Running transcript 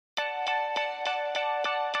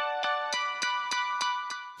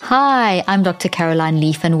Hi, I'm Dr. Caroline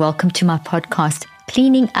Leaf and welcome to my podcast,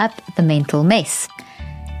 Cleaning Up the Mental Mess.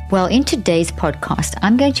 Well, in today's podcast,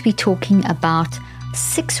 I'm going to be talking about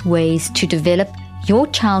 6 ways to develop your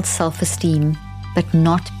child's self-esteem but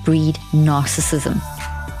not breed narcissism.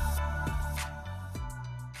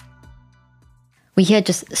 We hear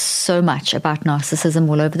just so much about narcissism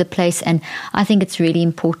all over the place, and I think it's really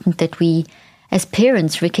important that we, as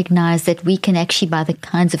parents, recognize that we can actually, by the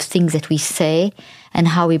kinds of things that we say and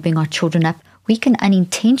how we bring our children up, we can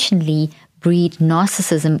unintentionally breed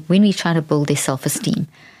narcissism when we try to build their self-esteem.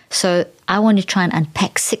 So I want to try and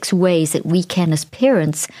unpack 6 ways that we can, as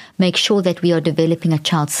parents, make sure that we are developing a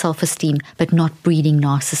child's self-esteem but not breeding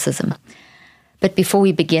narcissism. But before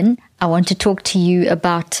we begin, I want to talk to you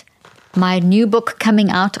about my new book coming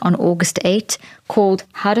out on August 8 called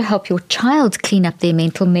How to Help Your Child Clean Up Their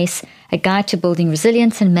Mental Mess, a guide to building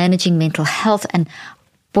resilience and managing mental health. And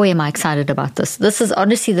boy, am I excited about this. This is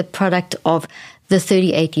honestly the product of the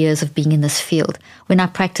 38 years of being in this field. When I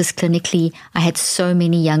practiced clinically, I had so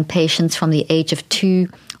many young patients from the age of 2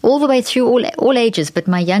 all the way through all ages, but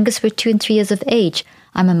my youngest were 2 and 3 years of age.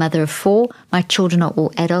 I'm a mother of 4. My children are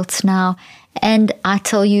all adults now. And I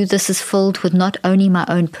tell you, this is filled with not only my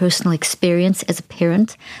own personal experience as a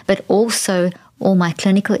parent, but also all my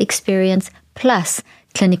clinical experience plus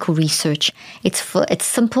clinical research. It's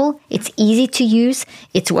simple, it's easy to use,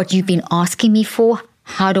 it's what you've been asking me for.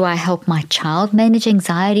 How do I help my child manage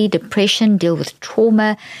anxiety, depression, deal with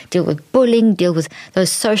trauma, deal with bullying, deal with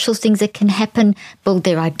those social things that can happen, build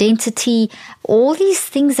their identity, all these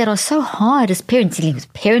things that are so hard as parents, dealing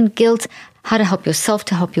with parent guilt, how to help yourself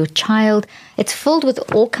to help your child. It's filled with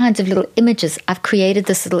all kinds of little images. I've created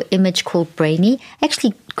this little image called Brainy. I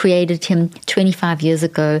actually created him 25 years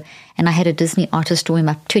ago, and I had a Disney artist draw him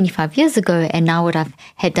up 25 years ago, and now what I've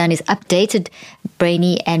had done is updated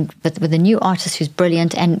Brainy and with a new artist who's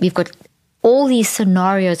brilliant, and we've got all these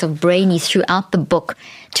scenarios of Brainy throughout the book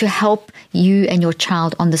to help you and your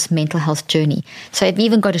child on this mental health journey. So I've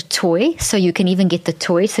even got a toy, so you can even get the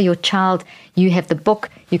toy. So your child, you have the book,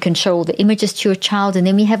 you can show all the images to your child, and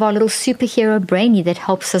then we have our little superhero Brainy that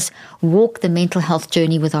helps us walk the mental health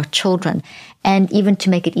journey with our children. And even to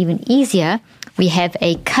make it even easier, we have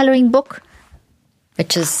a coloring book,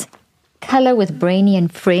 which is Color with Brainy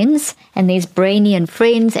and Friends, and there's Brainy and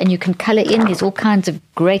Friends, and you can color in. There's all kinds of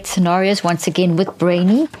great scenarios, once again, with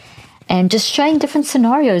Brainy, and just showing different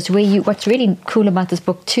scenarios where what's really cool about this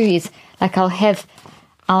book too is, like, I'll have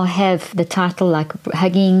the title like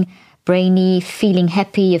Hugging Brainy, Feeling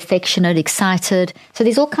Happy, Affectionate, Excited. So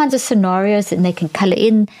there's all kinds of scenarios, and they can color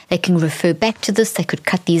in, they can refer back to this, they could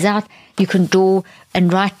cut these out. You can draw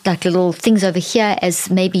and write like little things over here as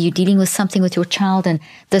maybe you're dealing with something with your child, and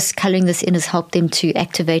this coloring this in has helped them to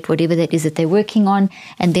activate whatever that is that they're working on,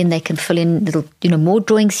 and then they can fill in little, more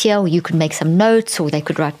drawings here, or you could make some notes, or they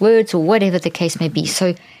could write words, or whatever the case may be.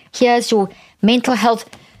 So here's your mental health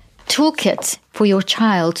toolkit for your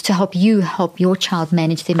child to help you help your child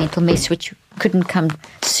manage their mental mess, which couldn't come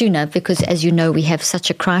sooner because, as you know, we have such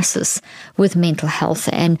a crisis with mental health,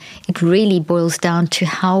 and it really boils down to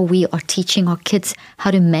how we are teaching our kids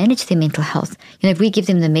how to manage their mental health. If we give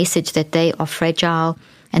them the message that they are fragile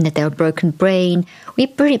and that they're a broken brain, we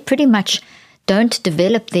pretty much don't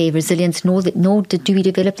develop their resilience, nor do we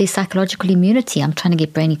develop their psychological immunity. I'm trying to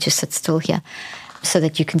get Brainy to sit still here so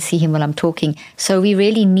that you can see him while I'm talking. So we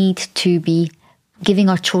really need to be giving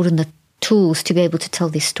our children the tools to be able to tell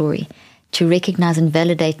their story, to recognize and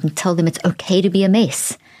validate and tell them it's okay to be a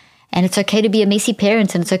mess. And it's okay to be a messy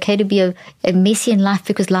parent, and it's okay to be a messy in life,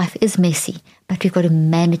 because life is messy. But we've got to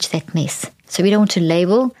manage that mess. So we don't want to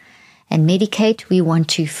label and medicate. We want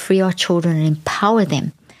to free our children and empower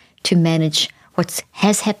them to manage what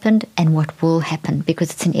has happened and what will happen, because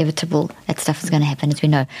it's inevitable. That stuff is going to happen, as we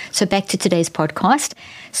know. So back to today's podcast.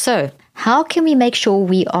 So how can we make sure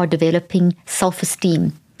we are developing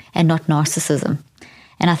self-esteem and not narcissism?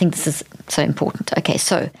 And I think this is so important. Okay,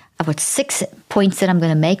 so I've got 6 points that I'm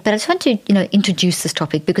going to make, but I just want to, introduce this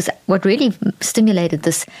topic, because what really stimulated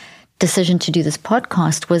this decision to do this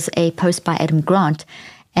podcast was a post by Adam Grant,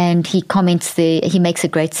 and he comments there. He makes a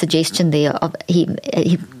great suggestion there.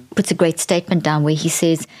 He puts a great statement down where he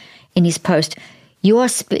says in his post,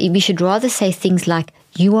 we should rather say things like,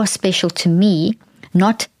 "You are special to me,"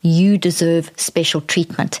 not "You deserve special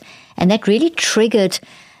treatment." And that really triggered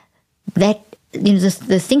that,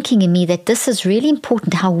 the thinking in me that this is really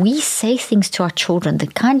important, how we say things to our children, the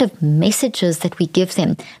kind of messages that we give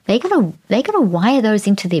them. They're gonna wire those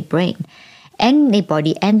into their brain and their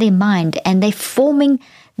body and their mind, and they're forming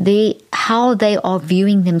how they are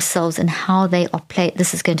viewing themselves and how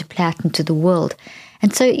this is going to play out into the world.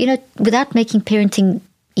 And so, without making parenting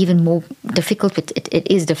even more difficult, but it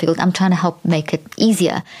is difficult. I'm trying to help make it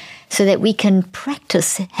easier so that we can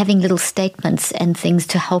practice having little statements and things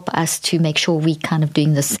to help us to make sure we kind of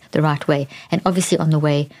doing this the right way. And obviously on the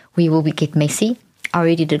way, we will get messy. I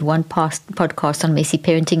already did one past podcast on messy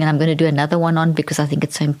parenting, and I'm going to do another one on because I think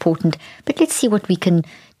it's so important. But let's see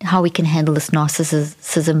how we can handle this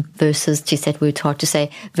narcissism versus, just that word hard to say,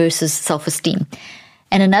 versus self-esteem.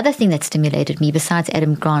 And another thing that stimulated me, besides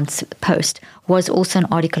Adam Grant's post, was also an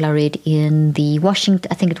article I read in the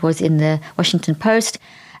Washington Post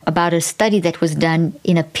about a study that was done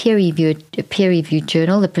in a peer-reviewed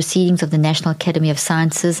journal, the Proceedings of the National Academy of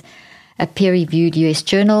Sciences, a peer-reviewed U.S.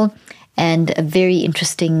 journal, and it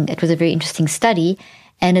was a very interesting study.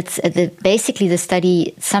 And it's basically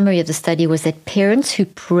the summary of the study was that parents who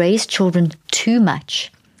praise children too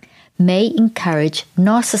much may encourage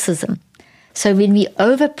narcissism. So when we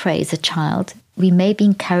overpraise a child, we may be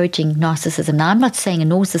encouraging narcissism. Now, I'm not saying, and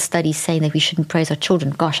nor is the study saying that we shouldn't praise our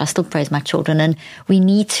children. Gosh, I still praise my children, and we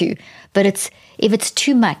need to. But if it's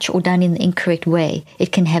too much or done in the incorrect way,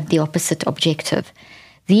 it can have the opposite objective.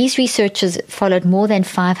 These researchers followed more than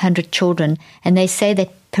 500 children, and they say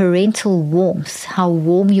that parental warmth, how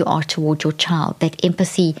warm you are toward your child, that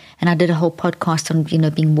empathy, and I did a whole podcast on,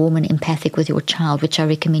 being warm and empathic with your child, which I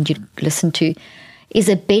recommend you listen to, is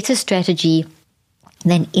a better strategy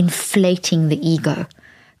than inflating the ego.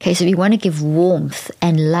 Okay, so we want to give warmth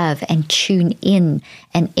and love and tune in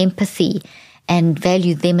and empathy and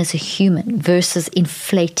value them as a human versus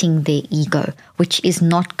inflating their ego, which is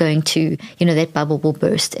not going to, that bubble will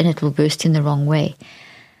burst, and it will burst in the wrong way.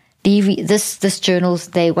 This journal,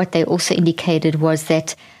 what they also indicated was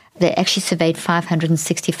that they actually surveyed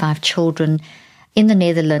 565 children in the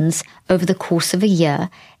Netherlands over the course of a year,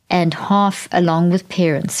 and half along with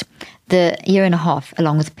parents, the year and a half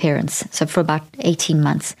along with parents, so for about 18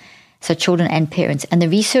 months, so children and parents. And the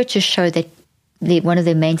researchers show that one of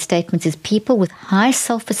their main statements is people with high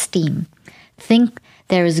self-esteem think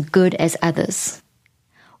they're as good as others,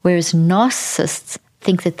 whereas narcissists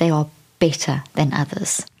think that they are better than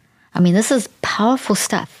others. I mean, this is powerful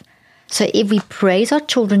stuff. So if we praise our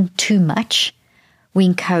children too much, we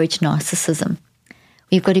encourage narcissism.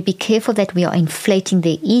 We've got to be careful that we are inflating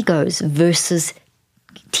their egos versus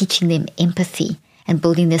teaching them empathy and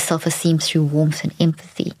building their self-esteem through warmth and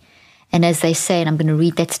empathy. And as they say, and I'm going to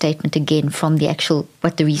read that statement again from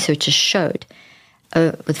what the researchers showed,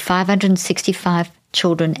 with 565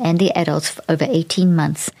 children and the adults for over 18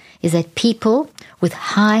 months, is that people with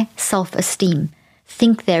high self-esteem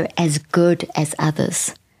think they're as good as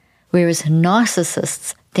others, whereas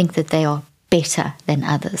narcissists think that they are better than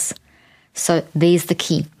others. So there's the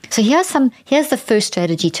key. So here's the first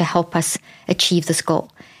strategy to help us achieve this goal.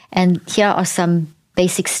 And here are some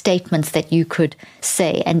basic statements that you could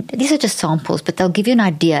say. And these are just samples, but they'll give you an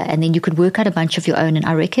idea, and then you could work out a bunch of your own. And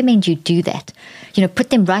I recommend you do that.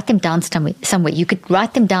 Write them down somewhere. You could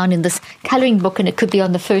write them down in this coloring book, and it could be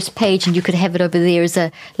on the first page, and you could have it over there as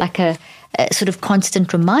a sort of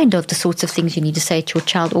constant reminder of the sorts of things you need to say to your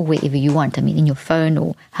child, or wherever you want. I mean, in your phone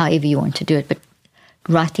or however you want to do it. But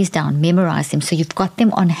write these down, memorize them, so you've got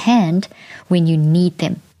them on hand when you need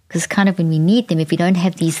them. Because kind of when we need them, if we don't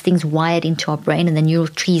have these things wired into our brain and the neural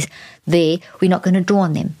trees there, we're not going to draw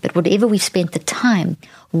on them. But whatever we've spent the time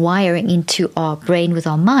wiring into our brain with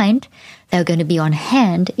our mind, they're going to be on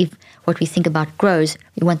hand. If what we think about grows,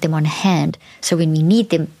 we want them on hand. So when we need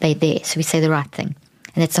them, they're there. So we say the right thing.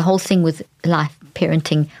 And that's the whole thing with life,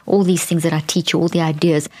 parenting, all these things that I teach you, all the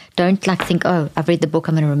ideas. Don't think, oh, I've read the book,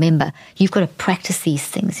 I'm going to remember. You've got to practice these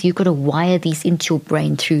things. You've got to wire these into your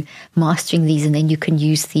brain through mastering these, and then you can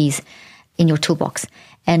use these in your toolbox.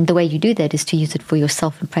 And the way you do that is to use it for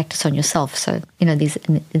yourself and practice on yourself. So,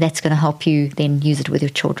 that's going to help you then use it with your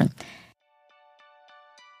children.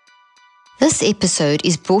 This episode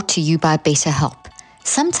is brought to you by BetterHelp.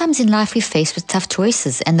 Sometimes in life we're faced with tough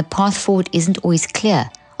choices and the path forward isn't always clear.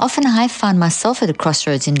 Often I have found myself at a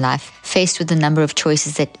crossroads in life, faced with a number of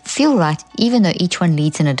choices that feel right, even though each one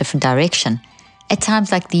leads in a different direction. At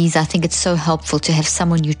times like these, I think it's so helpful to have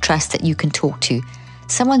someone you trust that you can talk to,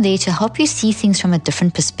 someone there to help you see things from a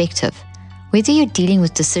different perspective. Whether you're dealing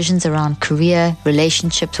with decisions around career,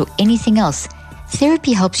 relationships, or anything else,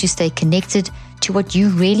 therapy helps you stay connected to what you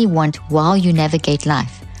really want while you navigate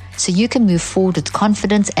life, so you can move forward with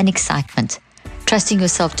confidence and excitement. Trusting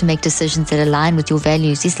yourself to make decisions that align with your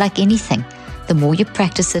values is like anything. The more you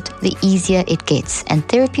practice it, the easier it gets, and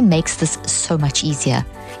therapy makes this so much easier.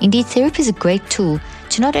 Indeed, therapy is a great tool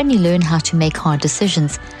to not only learn how to make hard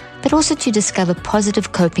decisions, but also to discover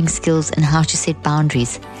positive coping skills and how to set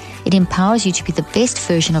boundaries. It empowers you to be the best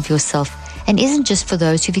version of yourself and isn't just for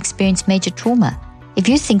those who've experienced major trauma. If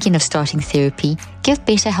you're thinking of starting therapy, give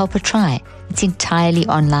BetterHelp a try. It's entirely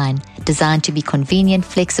online, designed to be convenient,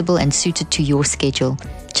 flexible, and suited to your schedule.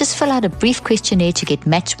 Just fill out a brief questionnaire to get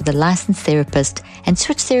matched with a licensed therapist and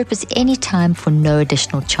switch therapists anytime for no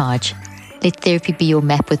additional charge. Let therapy be your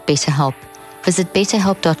map with BetterHelp. Visit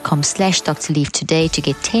betterhelp.com/drleaf today to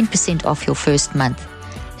get 10% off your first month.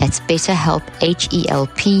 That's BetterHelp,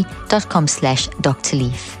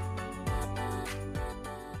 HELP.com/drleaf.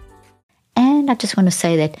 And I just want to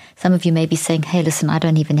say that some of you may be saying, hey, listen, I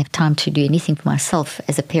don't even have time to do anything for myself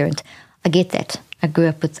as a parent. I get that. I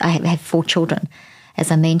have 4 children,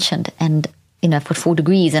 as I mentioned, and I've got 4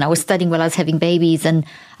 degrees, and I was studying while I was having babies, and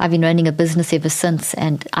I've been running a business ever since,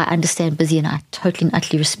 and I understand busy, and I totally and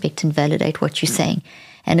utterly respect and validate what you're saying.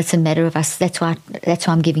 And it's a matter of us. That's why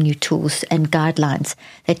I'm giving you tools and guidelines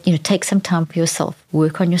that, take some time for yourself,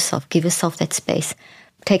 work on yourself, give yourself that space,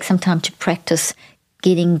 take some time to practice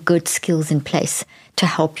getting good skills in place to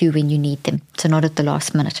help you when you need them. So not at the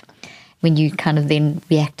last minute when you kind of then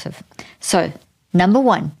reactive. So number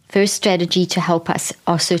 1, first strategy to help us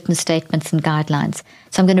are certain statements and guidelines.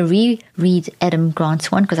 So I'm going to reread Adam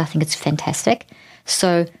Grant's one because I think it's fantastic.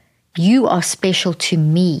 So you are special to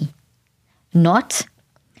me, not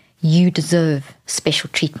you deserve special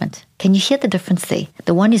treatment. Can you hear the difference there?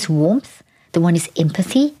 The one is warmth, the one is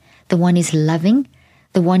empathy, the one is loving,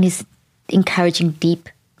 the one is encouraging deep,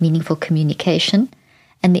 meaningful communication.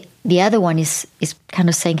 And the other one is kind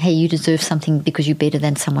of saying, hey, you deserve something because you're better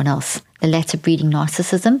than someone else. The latter breeding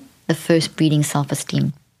narcissism, the first breeding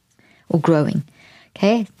self-esteem or growing.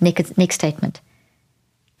 Okay, next statement.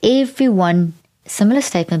 Everyone, similar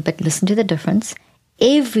statement, but listen to the difference.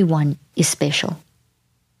 Everyone is special,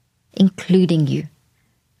 including you,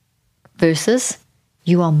 versus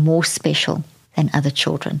you are more special than other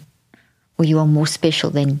children, or you are more special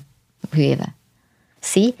than whoever.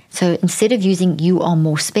 See? So instead of using you are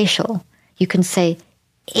more special, you can say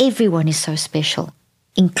everyone is so special,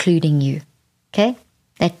 including you. Okay?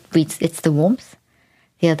 That breeds, it's the warmth.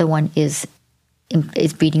 The other one is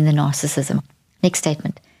breeding the narcissism. Next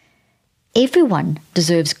statement. Everyone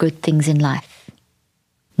deserves good things in life,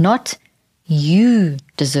 not you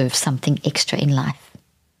deserve something extra in life.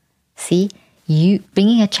 See? You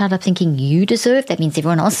bringing a child up thinking you deserve, that means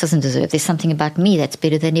everyone else doesn't deserve. There's something about me that's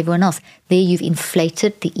better than everyone else. There you've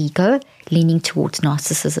inflated the ego, leaning towards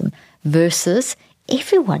narcissism, versus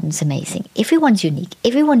everyone's amazing, everyone's unique,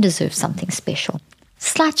 everyone deserves something special.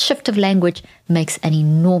 Slight shift of language makes an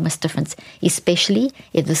enormous difference, especially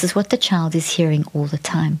if this is what the child is hearing all the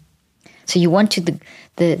time. So you want to,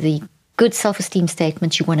 the good self-esteem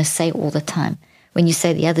statements you want to say all the time. When you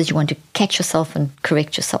say the others, you want to catch yourself and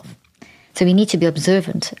correct yourself. So we need to be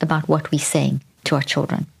observant about what we're saying to our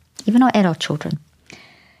children, even our adult children.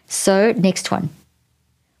 So next one.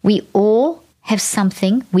 We all have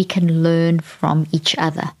something we can learn from each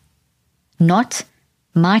other. Not,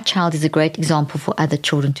 my child is a great example for other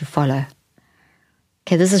children to follow.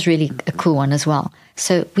 Okay, this is really a cool one as well.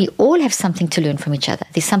 So we all have something to learn from each other.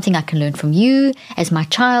 There's something I can learn from you as my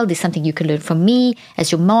child. There's something you can learn from me as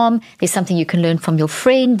your mom. There's something you can learn from your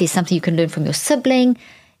friend. There's something you can learn from your sibling.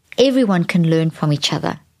 Everyone can learn from each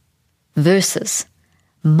other, versus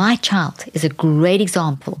my child is a great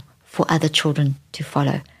example for other children to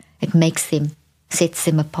follow. It sets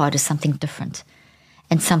them apart as something different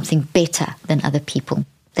and something better than other people.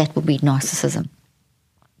 That will be narcissism.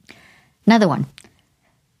 Another one.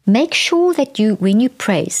 Make sure that when you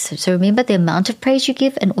praise, so remember the amount of praise you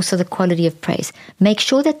give and also the quality of praise. Make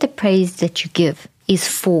sure that the praise that you give is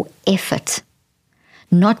for effort,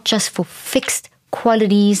 not just for fixed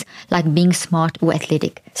qualities like being smart or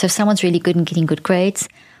athletic. So if someone's really good in getting good grades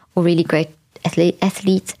or really great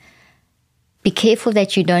athlete, be careful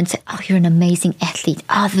that you don't say, oh, you're an amazing athlete.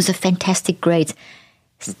 Oh, those are fantastic grades.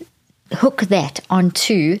 Hook that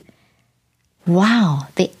onto, wow,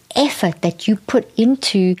 the effort that you put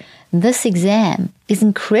into this exam is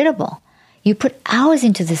incredible. You put hours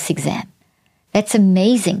into this exam. That's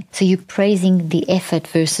amazing. So you're praising the effort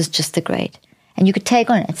versus just the grade. And you could tag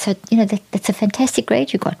on it. So, that's a fantastic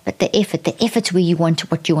grade you got. But the effort's where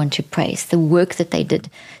what you want to praise, the work that they did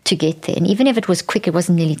to get there. And even if it was quick, it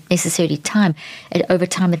wasn't really necessarily time. Over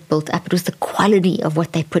time, it built up. It was the quality of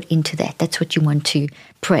what they put into that. That's what you want to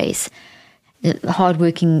praise. The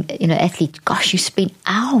hardworking, athlete, gosh, you spent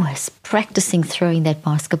hours practicing throwing that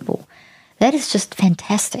basketball. That is just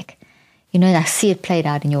fantastic. I see it played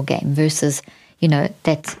out in your game versus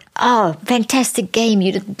that, oh, fantastic game,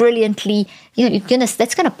 you did brilliantly.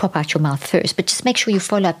 That's going to pop out your mouth first, but just make sure you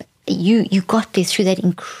follow up. You got there through that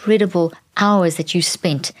incredible hours that you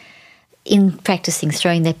spent in practicing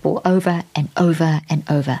throwing that ball over and over and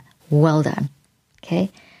over. Well done. Okay?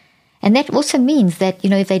 And that also means that,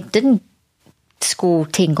 if they didn't score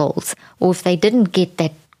 10 goals, or if they didn't get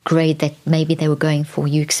that grade that maybe they were going for,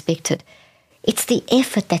 you expected, it's the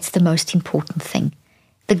effort that's the most important thing.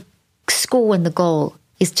 The score and the goal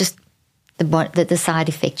is just the side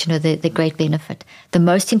effect, the great benefit. The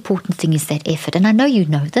most important thing is that effort. And I know you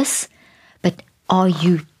know this, but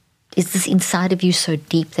is this inside of you so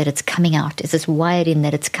deep that it's coming out? Is this wired in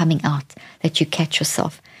that it's coming out, that you catch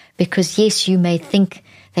yourself? Because yes, you may think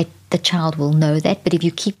that the child will know that, but if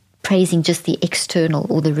you keep praising just the external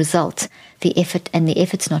or the result, the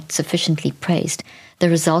effort's not sufficiently praised, the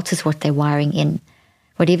result is what they're wiring in.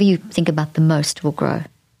 Whatever you think about the most will grow.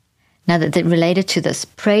 Now, that related to this,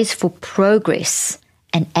 praise for progress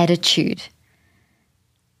and attitude,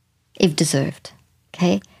 if deserved.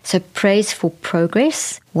 Okay? So praise for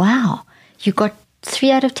progress. Wow. You got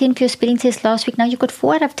 3 out of 10 for your spelling test last week. Now you got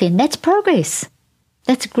 4 out of 10. That's progress.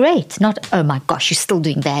 That's great. Not, oh my gosh, you're still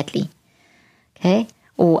doing badly. Okay?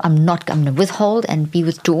 Or I'm going to withhold and be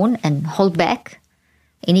withdrawn and hold back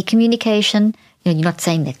any communication. You're not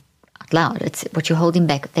saying that out loud. It's what you're holding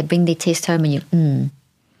back. They bring their test home and you,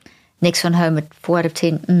 Next one home at 4 out of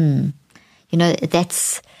 10,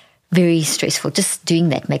 that's very stressful. Just doing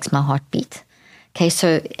that makes my heart beat. Okay,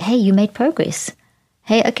 so, hey, you made progress.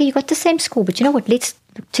 Hey, okay, you got the same score, but you know what? Let's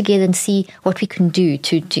look together and see what we can do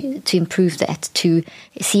to improve that, to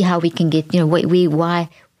see how we can get, why.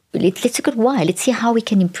 Let's look at why. Let's see how we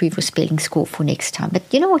can improve your spelling score for next time.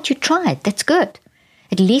 But you know what? You tried. That's good.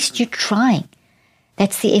 At least you're trying.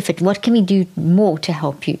 That's the effort. What can we do more to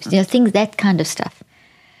help you? Things, that kind of stuff.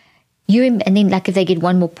 And then, like, if they get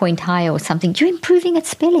 1 more point higher or something, you're improving at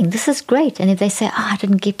spelling. This is great. And if they say, I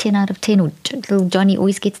didn't get 10 out of 10, or little Johnny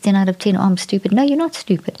always gets 10 out of 10, I'm stupid. No, you're not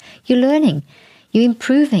stupid. You're learning. You're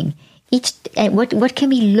improving. What can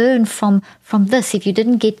we learn from this? If you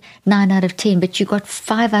didn't get 9 out of 10, but you got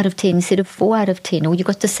 5 out of 10 instead of 4 out of 10, or you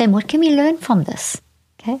got the same, what can we learn from this?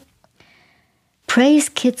 Okay? Praise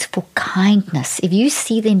kids for kindness. If you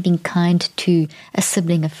see them being kind to a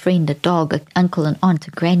sibling, a friend, a dog, an uncle, an aunt,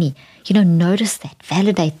 a granny, notice that,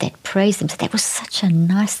 validate that, praise them. So that was such a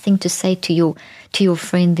nice thing to say to your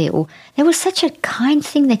friend there, or that was such a kind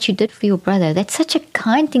thing that you did for your brother. That's such a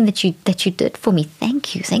kind thing that you did for me.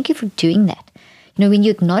 Thank you for doing that. When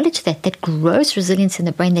you acknowledge that grows resilience in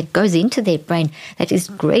the brain, that goes into their brain, that is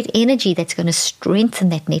great energy that's going to strengthen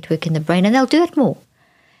that network in the brain, and they'll do it more.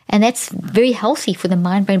 And that's very healthy for the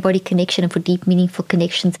mind-brain-body connection and for deep, meaningful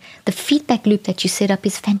connections. The feedback loop that you set up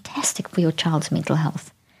is fantastic for your child's mental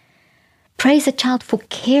health. Praise a child for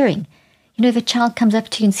caring. If a child comes up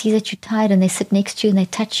to you and sees that you're tired and they sit next to you and they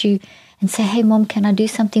touch you and say, hey, Mom, can I do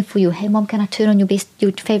something for you? Hey, Mom, can I turn on your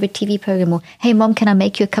favorite TV program? Or, hey, Mom, can I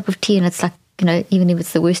make you a cup of tea? And it's like, even if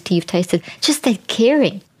it's the worst tea you've tasted, just that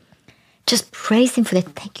caring. Just praise them for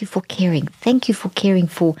that. Thank you for caring. Thank you for caring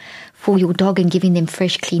for your dog and giving them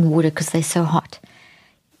fresh, clean water because they're so hot.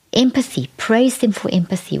 Empathy. Praise them for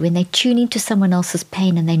empathy. When they tune into someone else's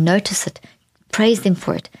pain and they notice it, praise them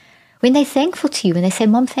for it. When they're thankful to you, when they say,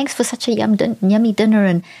 Mom, thanks for such a yummy dinner,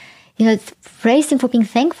 and praise them for being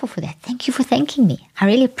thankful for that. Thank you for thanking me. I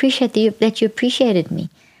really appreciate that you appreciated me.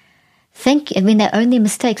 And when they own their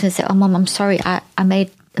mistakes and say, oh, Mom, I'm sorry, I made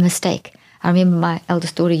a mistake. I remember my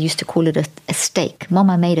eldest daughter used to call it a steak. Mom,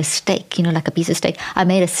 I made a steak, like a piece of steak. I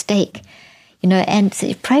made a steak, and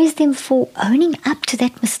praise them for owning up to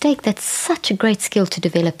that mistake. That's such a great skill to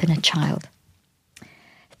develop in a child.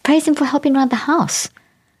 Praise them for helping around the house.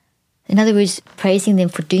 In other words, praising them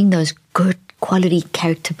for doing those good quality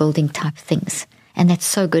character building type things. And that's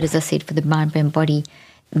so good, as I said, for the mind-brain-body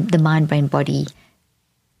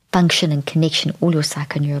function and connection, all your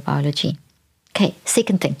psychoneurobiology. Okay,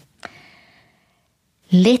 second thing.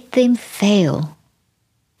 Let them fail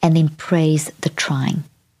and then praise the trying.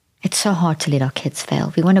 It's so hard to let our kids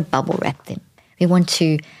fail. We want to bubble wrap them. We want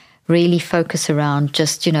to really focus around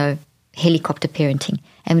just, helicopter parenting.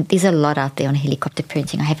 And there's a lot out there on helicopter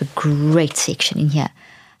parenting. I have a great section in here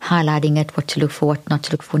highlighting it, what to look for, what not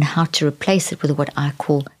to look for, and how to replace it with what I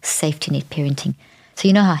call safety net parenting. So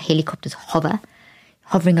you know how helicopters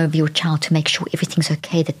hovering over your child to make sure everything's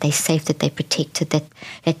okay, that they're safe, that they're protected, that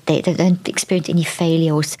they don't experience any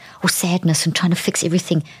failure or sadness and trying to fix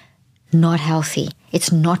everything. Not healthy.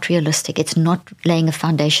 It's not realistic. It's not laying a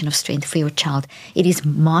foundation of strength for your child. It is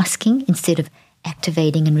masking instead of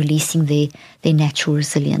activating and releasing their natural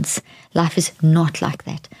resilience. Life is not like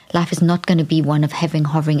that. Life is not going to be one of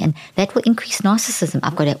hovering, and that will increase narcissism.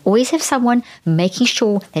 I've got to always have someone making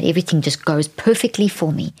sure that everything just goes perfectly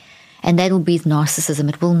for me. And that will be narcissism.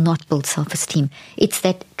 It will not build self-esteem. It's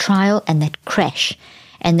that trial and that crash.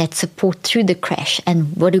 and that support through the crash.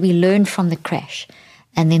 And what do we learn from the crash?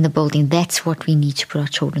 And then the building. That's what we need to put our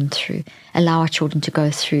children through, allow our children to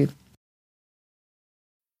go through.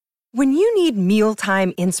 When you need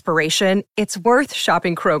mealtime inspiration, it's worth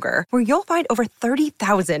shopping Kroger, where you'll find over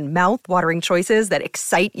 30,000 mouth-watering choices that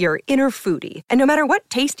excite your inner foodie. And no matter what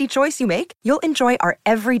tasty choice you make, you'll enjoy our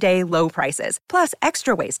everyday low prices, plus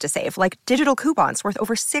extra ways to save, like digital coupons worth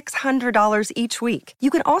over $600 each week. You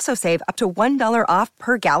can also save up to $1 off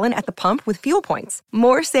per gallon at the pump with fuel points.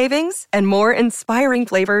 More savings and more inspiring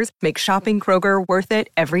flavors make shopping Kroger worth it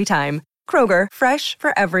every time. Kroger, fresh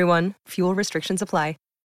for everyone. Fuel restrictions apply.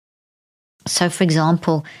 So, for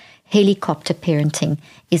example, helicopter parenting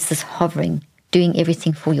is this hovering, doing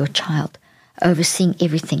everything for your child, overseeing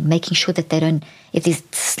everything, making sure that they don't, if there's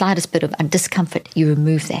the slightest bit of discomfort, you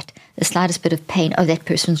remove that. The slightest bit of pain, oh, that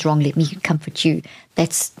person's wrong, let me comfort you.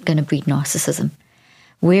 That's going to breed narcissism.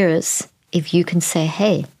 Whereas if you can say,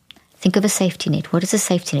 hey, think of a safety net. What is a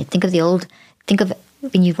safety net? Think of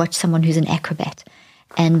when you watch someone who's an acrobat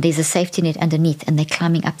and there's a safety net underneath and they're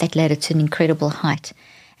climbing up that ladder to an incredible height.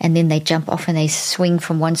 And then they jump off and they swing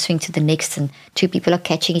from one swing to the next, and two people are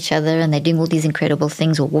catching each other and they're doing all these incredible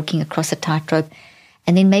things, or walking across a tightrope.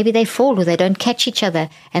 And then maybe they fall, or they don't catch each other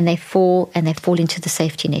and they fall into the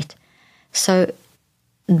safety net. So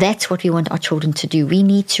that's what we want our children to do. We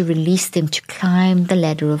need to release them to climb the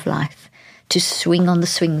ladder of life, to swing on the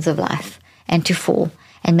swings of life, and to fall.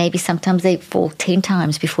 And maybe sometimes they fall 10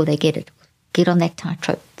 times before they get it. Get on that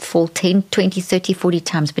tightrope, fall 10, 20, 30, 40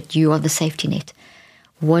 times, but you are the safety net.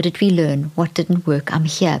 What did we learn? What didn't work? I'm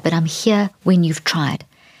here, but I'm here when you've tried.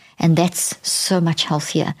 And that's so much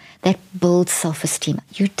healthier. That builds self-esteem.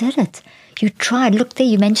 You did it. You tried. Look there,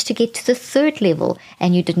 you managed to get to the 3rd level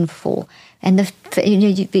and you didn't fall. And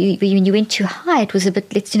when you went too high, it was a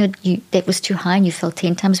bit, that was too high and you fell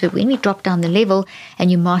 10 times. But when we dropped down the level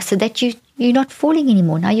and you mastered that, you're not falling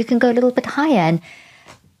anymore. Now you can go a little bit higher. And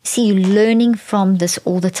see, you're learning from this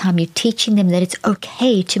all the time. You're teaching them that it's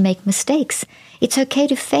okay to make mistakes. It's okay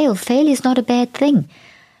to fail. Failure is not a bad thing.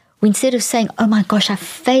 Instead of saying, oh my gosh, I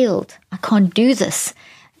failed, I can't do this.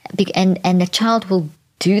 And the child will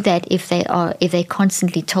do that if they're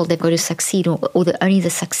constantly told they've got to succeed, or only the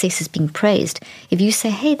success is being praised. If you say,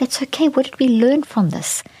 hey, that's okay, what did we learn from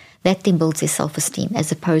this? That then builds their self-esteem,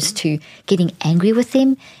 as opposed to getting angry with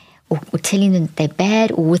them, or telling them that they're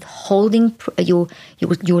bad, or withholding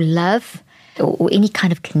your love or any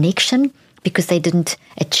kind of connection because they didn't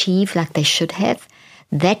achieve like they should have.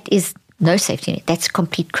 That is no safety net. That's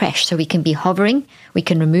complete crash. So we can be hovering, we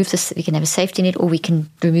can remove this, we can have a safety net, or we can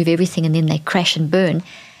remove everything and then they crash and burn.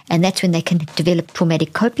 And that's when they can develop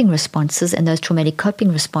traumatic coping responses, and those traumatic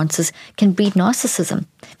coping responses can breed narcissism.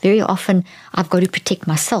 Very often, I've got to protect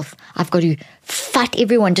myself. I've got to fight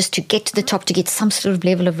everyone just to get to the top, to get some sort of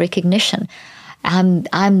level of recognition.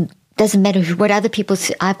 Doesn't matter what other people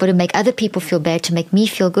say. I've got to make other people feel bad to make me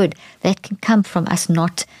feel good. That can come from us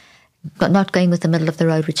not going with the middle of the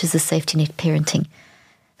road, which is the safety net parenting.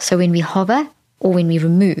 So when we hover or when we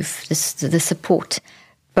remove the support,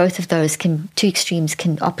 both of those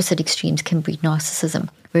opposite extremes can breed narcissism.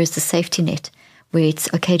 Whereas the safety net, where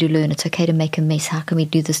it's okay to learn, it's okay to make a mess. How can we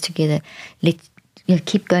do this together?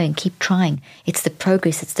 Keep going, keep trying. It's the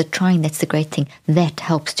progress, it's the trying that's the great thing. That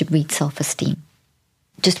helps to breed self-esteem.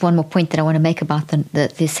 Just one more point that I want to make about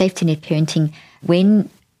the safety net parenting. When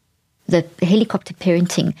the helicopter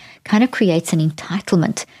parenting kind of creates an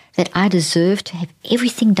entitlement that I deserve to have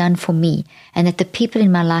everything done for me, and that the people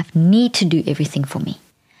in my life need to do everything for me.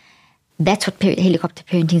 That's what helicopter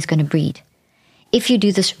parenting is going to breed. If you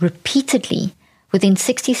do this repeatedly, within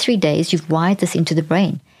 63 days, you've wired this into the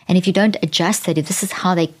brain. And if you don't adjust that, if this is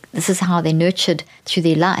how they're nurtured through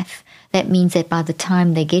their life, that means that by the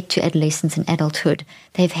time they get to adolescence and adulthood,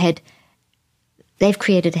 they've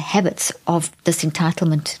created habits of this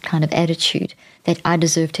entitlement kind of attitude, that I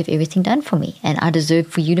deserve to have everything done for me, and I deserve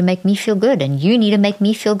for you to make me feel good, and you need to make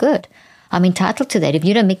me feel good. I'm entitled to that. If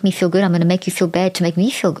you don't make me feel good, I'm going to make you feel bad to make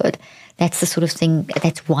me feel good. That's the sort of thing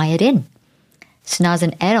that's wired in. So now as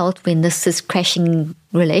an adult, when this is crashing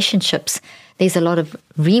relationships, there's a lot of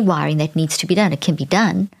rewiring that needs to be done. It can be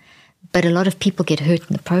done, but a lot of people get hurt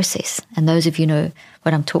in the process. And those of you know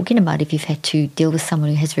what I'm talking about if you've had to deal with someone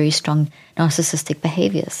who has very strong narcissistic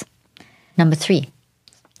behaviors. Number 3.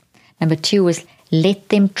 Number 2 was let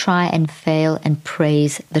them try and fail and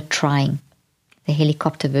praise the trying. The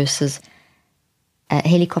helicopter versus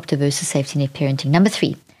safety net parenting. Number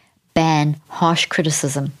 3, ban harsh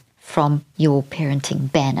criticism from your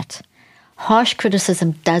parenting. Ban it. Harsh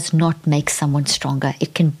criticism does not make someone stronger.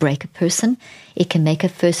 It can break a person. It can make a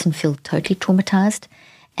person feel totally traumatized.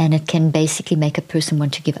 and it can basically make a person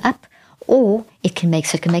want to give up, or it can make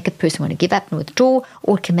a person want to give up and withdraw,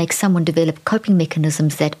 or it can make someone develop coping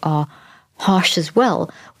mechanisms that are harsh as well,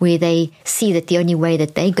 where they see that the only way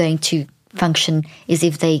that they're going to function is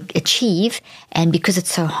if they achieve, and because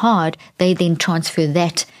it's so hard, they then transfer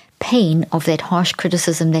that pain of that harsh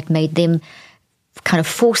criticism that made them kind of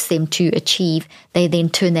force them to achieve. They then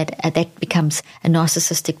turn that becomes a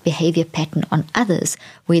narcissistic behavior pattern on others,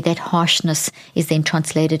 where that harshness is then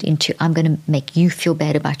translated into, I'm going to make you feel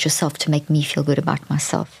bad about yourself to make me feel good about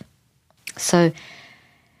myself. So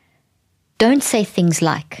don't say things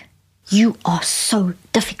like, you are so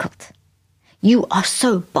difficult, you are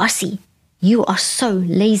so bossy, you are so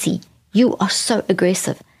lazy, you are so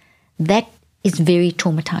aggressive. That is very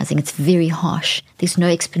traumatizing. It's very harsh. There's no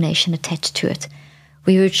explanation attached to it.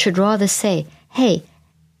 We should rather say, hey,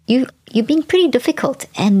 you're being pretty difficult,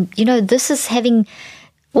 and this is having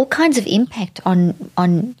all kinds of impact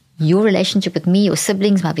on your relationship with me, your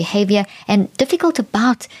siblings, my behavior, and difficult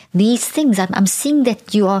about these things. I'm seeing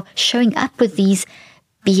that you are showing up with these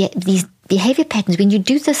behavior patterns. When you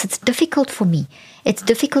do this, it's difficult for me. It's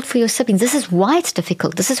difficult for your siblings. This is why it's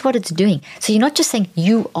difficult. This is what it's doing. So you're not just saying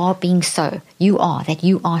you are being so. You are, that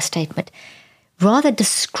you are statement. Rather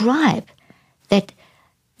describe that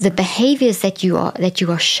the behaviors that you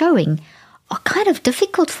are showing are kind of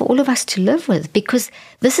difficult for all of us to live with, because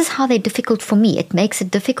this is how they're difficult for me. It makes it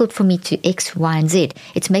difficult for me to X, Y, and Z.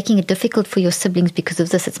 It's making it difficult for your siblings because of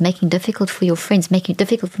this. It's making it difficult for your friends, making it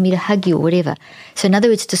difficult for me to hug you or whatever. So in other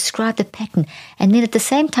words, describe the pattern. And then at the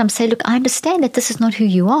same time say, look, I understand that this is not who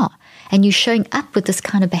you are. And you're showing up with this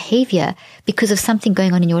kind of behavior because of something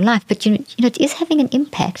going on in your life. But it is having an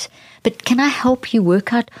impact. But can I help you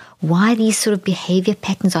work out why these sort of behavior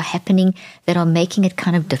patterns are happening that are making it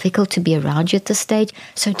kind of difficult to be around you at this stage?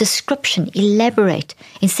 So description, elaborate,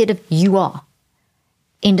 instead of you are.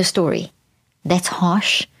 End of story. That's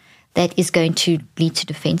harsh. That is going to lead to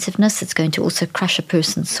defensiveness. It's going to also crush a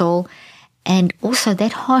person's soul. And also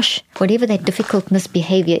that harsh, whatever that difficult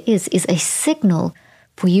misbehavior is a signal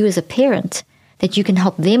for you as a parent that you can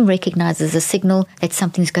help them recognize as a signal that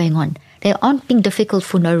something's going on. They aren't being difficult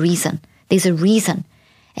for no reason. There's a reason.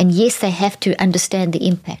 And yes, they have to understand the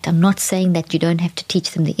impact. I'm not saying that you don't have to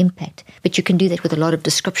teach them the impact, but you can do that with a lot of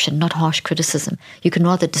description, not harsh criticism. You can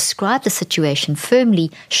rather describe the situation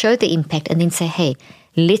firmly, show the impact, and then say, hey,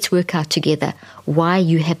 let's work out together why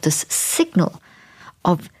you have this signal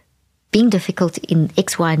of being difficult in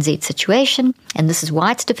X, Y, and Z situation, and this is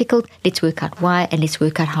why it's difficult. Let's work out why, and let's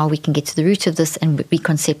work out how we can get to the root of this and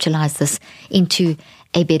reconceptualize this into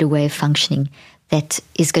a better way of functioning that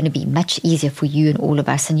is going to be much easier for you and all of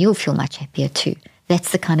us, and you'll feel much happier too.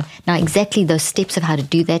 That's the kind of, now exactly those steps of how to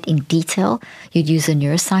do that in detail, you'd use a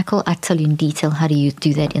neurocycle. I tell you in detail how to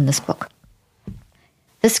do that in this book.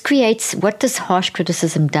 This creates, what this harsh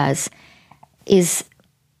criticism does is,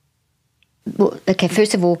 well, okay,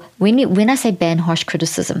 first of all, when I say ban harsh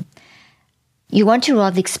criticism, you want to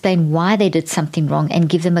rather explain why they did something wrong and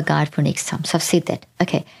give them a guide for next time. So I've said that.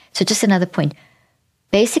 Okay, so just another point.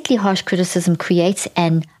 Basically, harsh criticism creates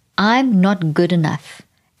an I'm not good enough,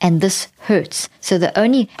 and this hurts.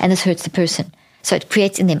 And this hurts the person. So it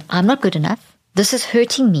creates in them, I'm not good enough, this is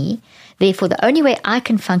hurting me, therefore the only way I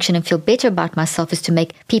can function and feel better about myself is to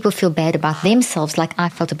make people feel bad about themselves like I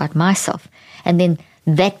felt about myself. And then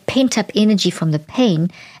that pent-up energy from the pain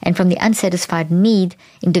and from the unsatisfied need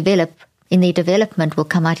in their development will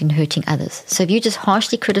come out in hurting others. So if you just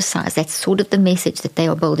harshly criticize, that's sort of the message that they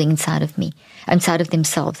are building inside of me, inside of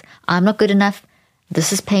themselves. I'm not good enough.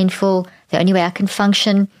 This is painful. The only way I can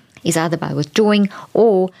function is either by withdrawing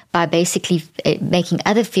or by basically making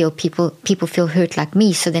people feel hurt like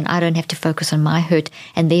me, so then I don't have to focus on my hurt,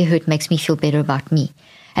 and their hurt makes me feel better about me.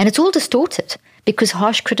 And it's all distorted, because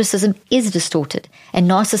harsh criticism is distorted, and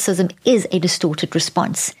narcissism is a distorted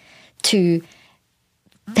response to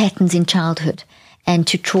patterns in childhood and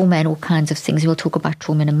to trauma and all kinds of things. We'll talk about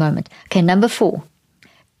trauma in a moment. Okay, number 4,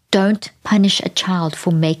 don't punish a child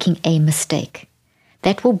for making a mistake.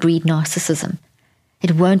 That will breed narcissism.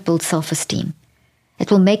 It won't build self-esteem. It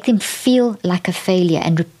will make them feel like a failure,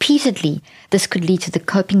 and repeatedly this could lead to the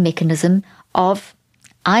coping mechanism of,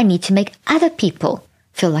 I need to make other people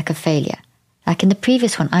feel like a failure. Like in the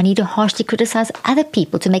previous one, I need to harshly criticize other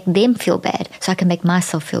people to make them feel bad so I can make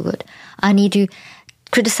myself feel good. I need to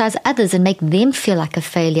criticize others and make them feel like a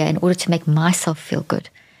failure in order to make myself feel good.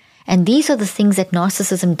 And these are the things that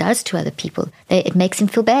narcissism does to other people. It makes them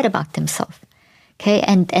feel bad about themselves. Okay,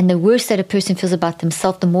 and the worse that a person feels about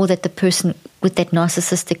themselves, the more that the person with that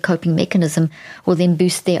narcissistic coping mechanism will then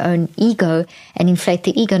boost their own ego and inflate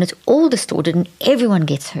their ego, and it's all distorted and everyone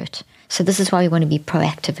gets hurt. So this is why we want to be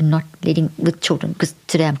proactive and not letting with children, because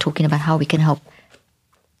today I'm talking about how we can help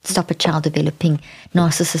stop a child developing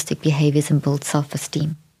narcissistic behaviors and build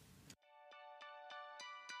self-esteem.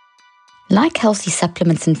 Like healthy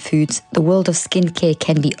supplements and foods, the world of skincare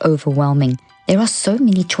can be overwhelming. There are so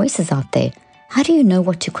many choices out there. How do you know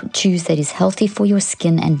what to choose that is healthy for your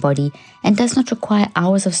skin and body and does not require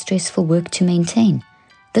hours of stressful work to maintain?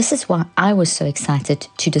 This is why I was so excited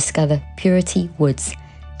to discover Purity Woods.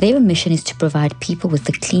 Their mission is to provide people with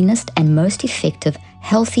the cleanest and most effective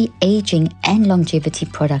healthy aging and longevity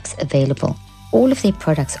products available. All of their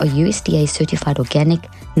products are USDA certified organic,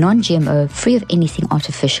 non-GMO, free of anything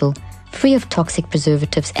artificial, free of toxic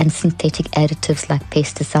preservatives and synthetic additives like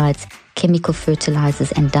pesticides, chemical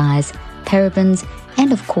fertilizers and dyes, parabens,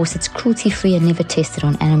 and of course it's cruelty-free and never tested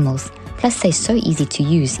on animals. Plus they're so easy to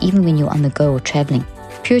use even when you're on the go or traveling.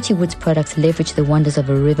 Purity Woods products leverage the wonders of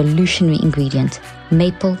a revolutionary ingredient,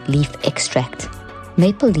 maple leaf extract.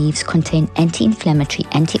 Maple leaves contain anti-inflammatory,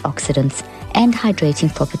 antioxidants, and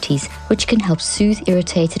hydrating properties which can help soothe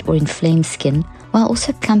irritated or inflamed skin while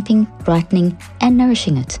also plumping, brightening, and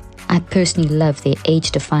nourishing it. I personally love their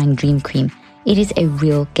age-defying Dream Cream. It is a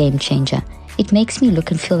real game changer. It makes me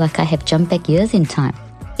look and feel like I have jumped back years in time.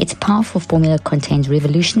 Its powerful formula contains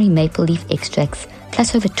revolutionary maple leaf extracts,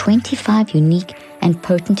 plus over 25 unique and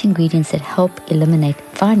potent ingredients that help eliminate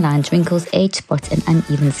fine lines, wrinkles, age spots, and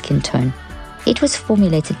uneven skin tone. It was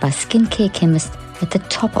formulated by skincare chemists at the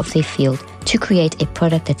top of their field to create a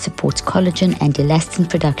product that supports collagen and elastin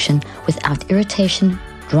production without irritation,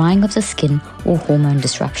 drying of the skin, or hormone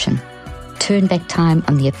disruption. Turn back time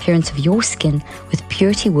on the appearance of your skin with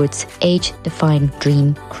Purity Woods Age-Defying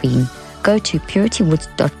Dream Cream. Go to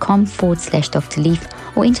puritywoods.com/Dr. Leaf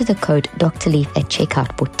or enter the code Dr. Leaf at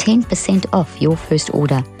checkout for 10% off your first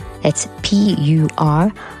order. That's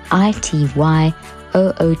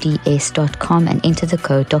puritywoods.com and enter the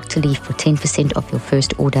code Dr. Leaf for 10% off your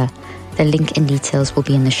first order. The link and details will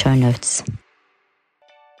be in the show notes.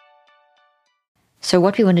 So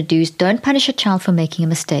what we want to do is don't punish a child for making a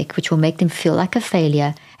mistake, which will make them feel like a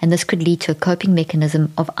failure. And this could lead to a coping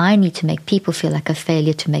mechanism of I need to make people feel like a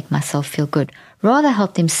failure to make myself feel good. Rather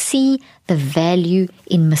help them see the value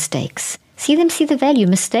in mistakes. See them see the value.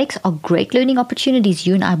 Mistakes are great learning opportunities.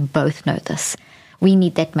 You and I both know this. We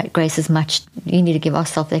need that grace as much. We need to give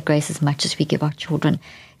ourselves that grace as much as we give our children.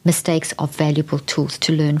 Mistakes are valuable tools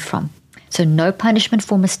to learn from. So no punishment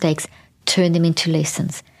for mistakes. Turn them into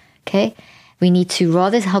lessons. Okay? We need to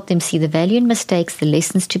rather help them see the value in mistakes, the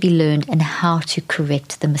lessons to be learned, and how to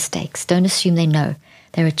correct the mistakes. Don't assume they know.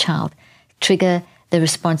 They're a child. Trigger the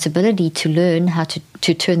responsibility to learn how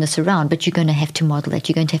to turn this around, but you're going to have to model that.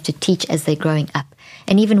 You're going to have to teach as they're growing up.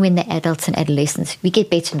 And even when they're adults and adolescents, we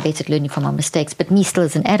get better and better at learning from our mistakes. But me still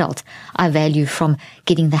as an adult, I value from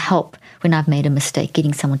getting the help when I've made a mistake,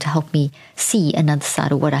 getting someone to help me see another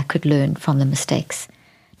side of what I could learn from the mistakes.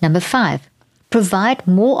 Number 5. Provide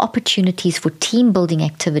more opportunities for team building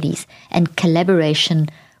activities and collaboration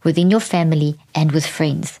within your family and with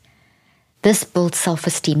friends. This builds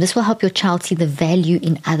self-esteem. This will help your child see the value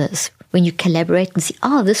in others. When you collaborate and see,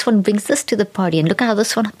 this one brings this to the party, and look how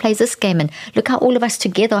this one plays this game, and look how all of us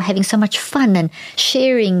together are having so much fun and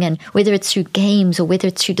sharing, and whether it's through games or whether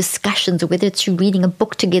it's through discussions or whether it's through reading a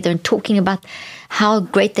book together and talking about how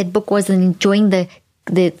great that book was and enjoying the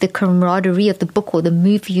camaraderie of the book or the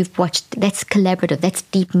movie you've watched. That's collaborative. That's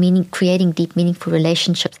deep meaning, creating deep, meaningful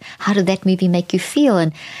relationships. How did that movie make you feel?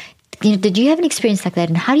 And did you have an experience like that?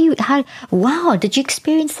 And wow, did you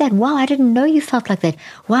experience that? Wow, I didn't know you felt like that.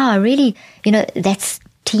 Wow, I really, that's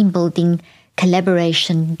team building,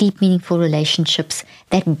 collaboration, deep, meaningful relationships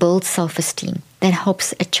that builds self-esteem, that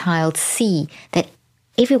helps a child see that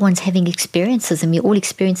everyone's having experiences and we all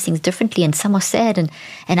experience things differently, and some are sad and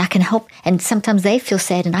I can help, and sometimes they feel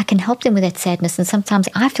sad and I can help them with that sadness, and sometimes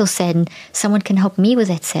I feel sad and someone can help me with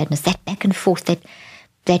that sadness. That back and forth, that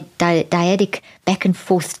dyadic back and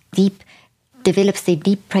forth develops their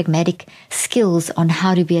deep pragmatic skills on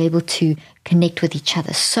how to be able to connect with each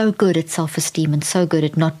other. So good at self-esteem and so good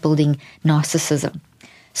at not building narcissism.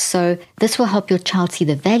 So this will help your child see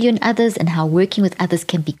the value in others and how working with others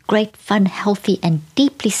can be great, fun, healthy, and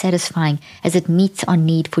deeply satisfying as it meets our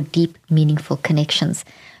need for deep, meaningful connections.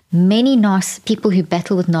 Many people who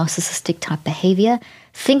battle with narcissistic type behavior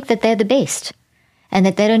think that they're the best and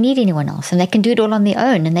that they don't need anyone else and they can do it all on their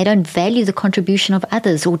own, and they don't value the contribution of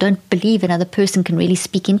others or don't believe another person can really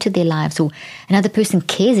speak into their lives or another person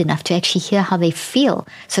cares enough to actually hear how they feel.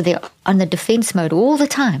 So they're on the defense mode all the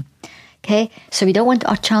time. Okay, so we don't want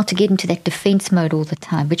our child to get into that defense mode all the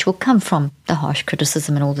time, which will come from the harsh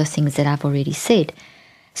criticism and all the things that I've already said.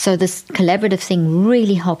 So this collaborative thing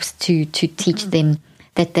really helps to teach them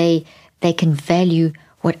that they can value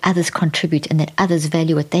what others contribute and that others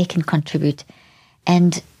value what they can contribute.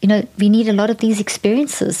 And, we need a lot of these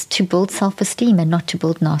experiences to build self-esteem and not to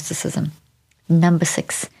build narcissism. Number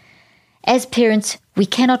 6, as parents, we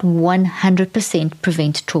cannot 100%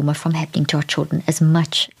 prevent trauma from happening to our children as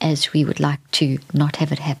much as we would like to not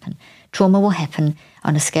have it happen. Trauma will happen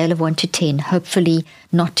on a scale of 1 to 10, hopefully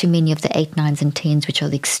not too many of the 8, 9s and 10s, which are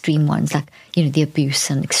the extreme ones, like, the abuse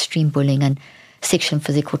and extreme bullying and sexual and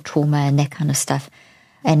physical trauma and that kind of stuff,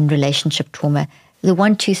 and relationship trauma. The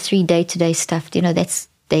 1, 2, 3 day-to-day stuff, that's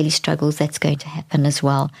daily struggles, that's going to happen as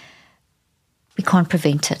well. We can't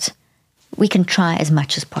prevent it. We can try as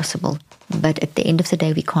much as possible, but at the end of the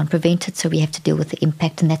day, we can't prevent it, so we have to deal with the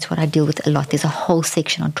impact, and that's what I deal with a lot. There's a whole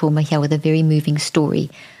section on trauma here with a very moving story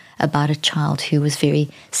about a child who was very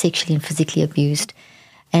sexually and physically abused,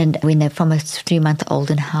 and when they're from a 3-month-old,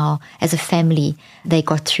 and how, as a family, they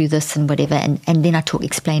got through this and whatever, and then I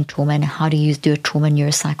explain trauma and how to do a trauma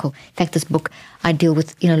neurocycle. In fact, this book, I deal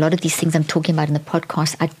with, a lot of these things I'm talking about in the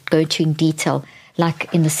podcast, I go into in detail.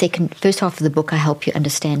 Like in the first half of the book, I help you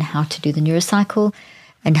understand how to do the neurocycle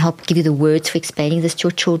and help give you the words for explaining this to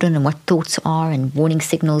your children and what thoughts are and warning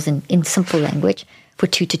signals in simple language for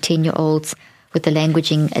 2 to 10-year-olds with the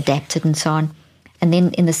languaging adapted and so on. And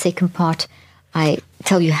then in the second part, I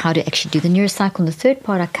tell you how to actually do the neurocycle. In the third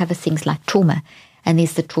part, I cover things like trauma. And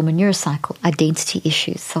there's the trauma neurocycle, identity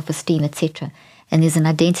issues, self-esteem, etc. And there's an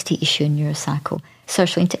identity issue in neurocycle,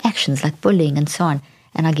 social interactions like bullying and so on.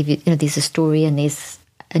 And I give you, there's a story and there's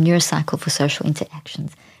a neurocycle for social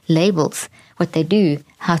interactions. Labels, what they do,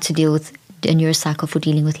 how to deal with a neurocycle for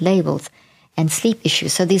dealing with labels, and sleep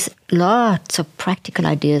issues. So there's lots of practical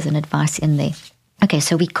ideas and advice in there. Okay,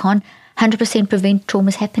 so we can't 100% prevent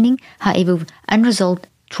traumas happening. However, unresolved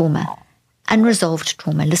trauma,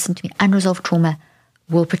 listen to me, unresolved trauma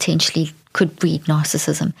could breed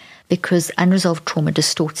narcissism, because unresolved trauma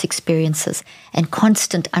distorts experiences, and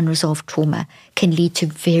constant unresolved trauma can lead to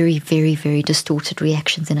very, very, very distorted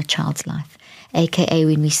reactions in a child's life. AKA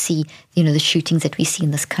when we see, the shootings that we see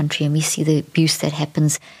in this country, and we see the abuse that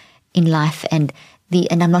happens in life, and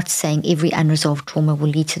I'm not saying every unresolved trauma will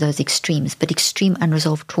lead to those extremes, but extreme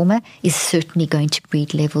unresolved trauma is certainly going to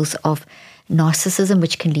breed levels of narcissism,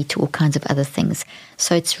 which can lead to all kinds of other things.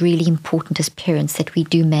 So it's really important as parents that we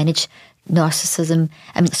do manage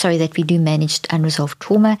that we do manage unresolved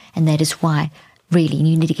trauma, and that is why really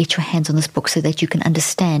you need to get your hands on this book so that you can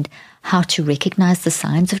understand how to recognize the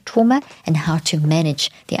signs of trauma and how to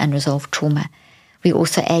manage the unresolved trauma. We're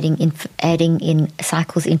also adding in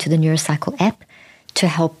cycles into the Neurocycle app to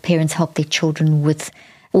help parents help their children with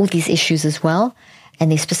all these issues as well.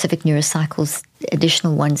 And there's specific neurocycles,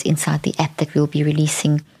 additional ones inside the app that we'll be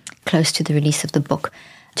releasing close to the release of the book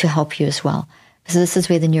to help you as well. So this is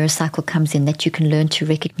where the neurocycle comes in, that you can learn to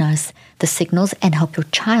recognize the signals and help your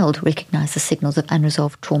child recognize the signals of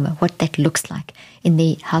unresolved trauma, what that looks like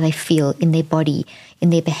in how they feel, in their body, in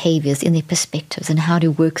their behaviors, in their perspectives, and how to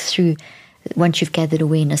work through, once you've gathered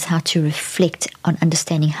awareness, how to reflect on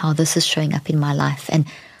understanding how this is showing up in my life, and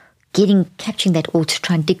capturing that all to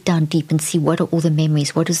try and dig down deep and see what are all the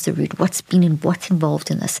memories, what is the root, what's involved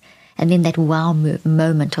in this. And then that wow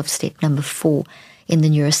moment of step number 4 in the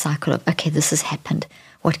neurocycle of, okay, this has happened.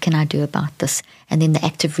 What can I do about this? And then the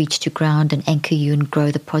active reach to ground and anchor you and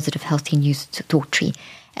grow the positive, healthy new thought tree.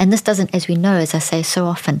 And this doesn't, as we know, as I say so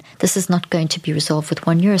often, this is not going to be resolved with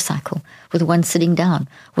one neurocycle, with one sitting down,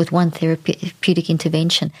 with one therapeutic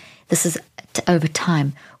intervention. This is over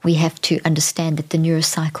time. We have to understand that the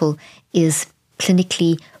neurocycle is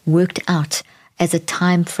clinically worked out as a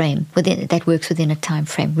time frame that works within a time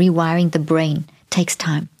frame. Rewiring the brain takes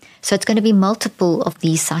time. So it's going to be multiple of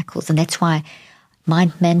these cycles, and that's why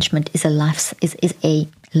mind management is a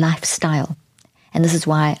lifestyle. And this is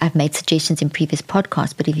why I've made suggestions in previous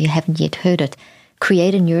podcasts, but if you haven't yet heard it,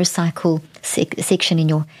 create a neurocycle section in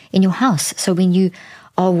your house. So when you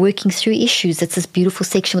are working through issues, it's this beautiful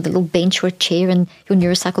section with a little bench or a chair and your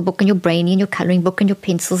neurocycle book and your brainy and your coloring book and your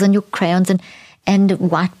pencils and your crayons and a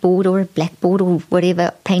whiteboard or a blackboard or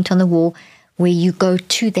whatever, paint on the wall, where you go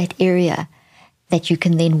to that area that you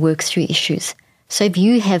can then work through issues. So if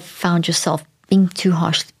you have found yourself being too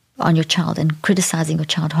harsh on your child and criticizing your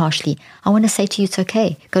child harshly, I want to say to you, it's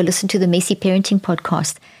okay. Go listen to the Messy Parenting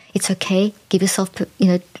podcast. It's okay. Give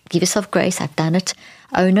yourself grace. I've done it.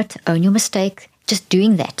 Own your mistake. Just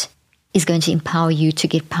doing that is going to empower you to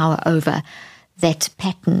get power over that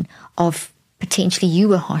pattern of potentially you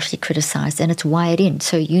were harshly criticized and it's wired in.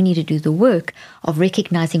 So you need to do the work of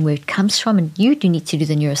recognizing where it comes from, and you do need to do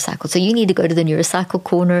the neurocycle. So you need to go to the neurocycle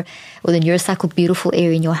corner or the neurocycle beautiful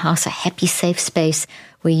area in your house, a happy, safe space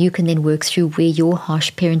where you can then work through where your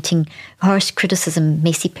harsh parenting, harsh criticism,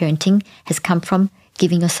 messy parenting has come from,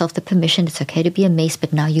 giving yourself the permission. It's okay to be a mess,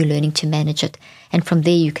 but now you're learning to manage it. And from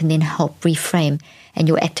there, you can then help reframe. And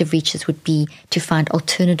your active reaches would be to find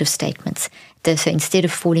alternative statements. So instead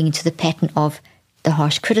of falling into the pattern of the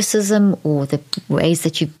harsh criticism or the ways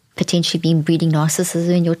that you've potentially been breeding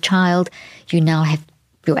narcissism in your child, you now have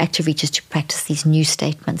your active reaches to practice these new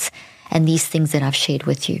statements and these things that I've shared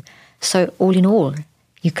with you. So all in all,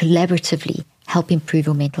 you collaboratively help improve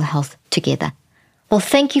your mental health together. Well,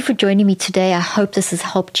 thank you for joining me today. I hope this has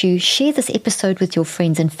helped you. Share this episode with your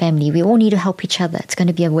friends and family. We all need to help each other. It's going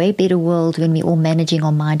to be a way better world when we're all managing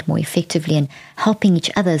our mind more effectively and helping each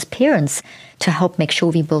other as parents to help make sure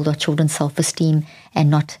we build our children's self-esteem and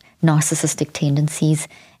not narcissistic tendencies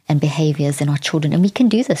and behaviors in our children. And we can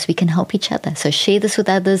do this. We can help each other. So share this with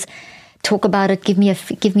others. Talk about it. Give me a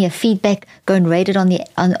feedback. Go and rate it go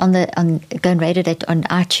and rate it on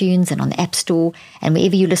iTunes and on the App Store and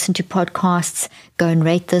wherever you listen to podcasts. Go and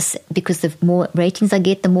rate this, because the more ratings I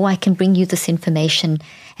get, the more I can bring you this information.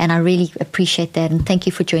 And I really appreciate that. And thank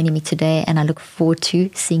you for joining me today. And I look forward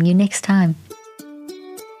to seeing you next time.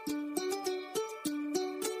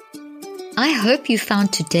 I hope you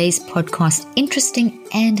found today's podcast interesting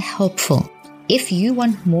and helpful. If you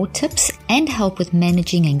want more tips and help with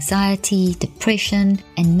managing anxiety, depression,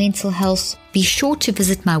 and mental health, be sure to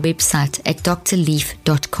visit my website at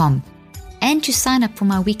drleaf.com and to sign up for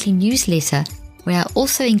my weekly newsletter, where I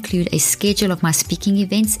also include a schedule of my speaking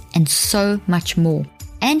events and so much more.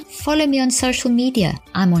 And follow me on social media.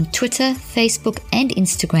 I'm on Twitter, Facebook, and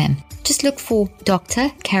Instagram. Just look for Dr.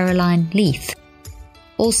 Caroline Leaf.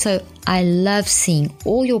 Also, I love seeing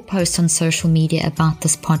all your posts on social media about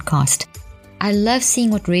this podcast. I love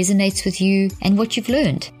seeing what resonates with you and what you've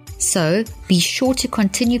learned. So be sure to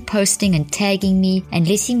continue posting and tagging me and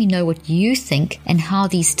letting me know what you think and how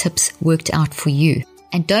these tips worked out for you.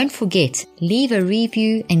 And don't forget, leave a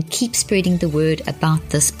review and keep spreading the word about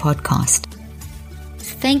this podcast.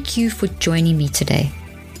 Thank you for joining me today.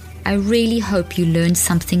 I really hope you learned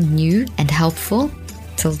something new and helpful.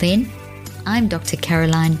 Till then, I'm Dr.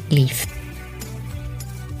 Caroline Leaf.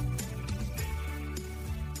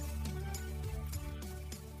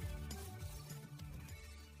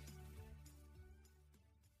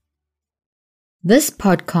 This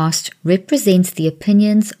podcast represents the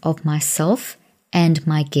opinions of myself and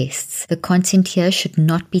my guests. The content here should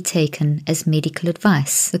not be taken as medical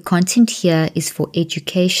advice. The content here is for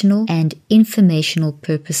educational and informational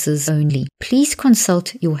purposes only. Please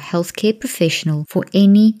consult your healthcare professional for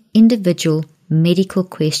any individual medical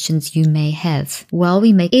questions you may have. While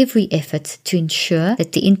we make every effort to ensure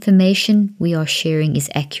that the information we are sharing is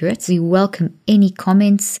accurate, we welcome any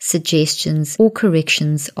comments, suggestions, or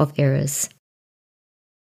corrections of errors.